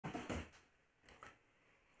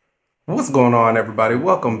What's going on, everybody?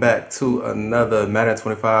 Welcome back to another Madden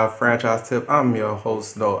 25 franchise tip. I'm your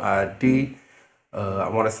host, No ID. I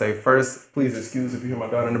want to say first, please excuse if you hear my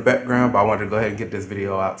daughter in the background, but I wanted to go ahead and get this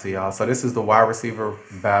video out to y'all. So this is the wide receiver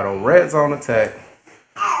battle red zone attack.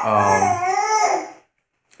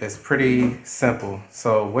 It's pretty simple.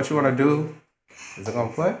 So what you want to do, is it going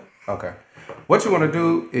to play? Okay. What you want to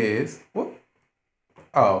do is, whoop.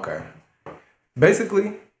 Oh, okay.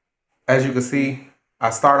 Basically, as you can see, I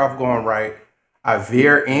start off going right. I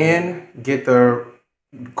veer in, get the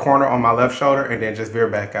corner on my left shoulder, and then just veer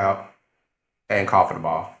back out and call for the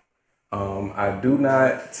ball. I do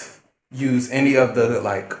not use any of the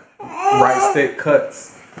right stick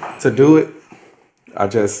cuts to do it. I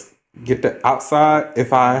just get the outside.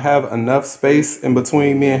 If I have enough space in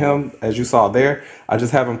between me and him, as you saw there, I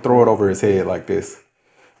just have him throw it over his head like this.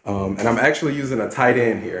 And I'm actually using a tight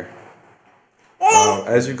end here.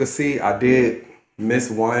 As you can see, I did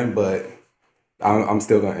miss one, but I'm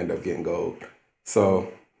still gonna end up getting gold.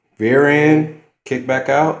 So veer in, kick back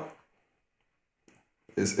out.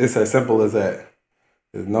 It's as simple as that.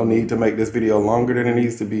 There's no need to make this video longer than it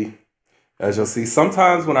needs to be. As you'll see,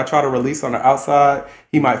 sometimes when I try to release on the outside,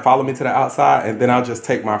 he might follow me to the outside, and then I'll just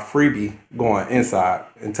take my freebie going inside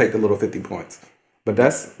and take the little 50 points. But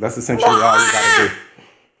that's essentially all you gotta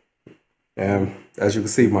do. And as you can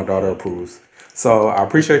see, my daughter approves. So I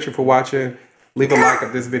appreciate you for watching. Leave a like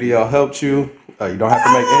if this video helped you. You don't have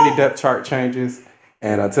to make any depth chart changes.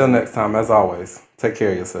 And until next time, as always, take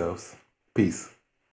care of yourselves. Peace.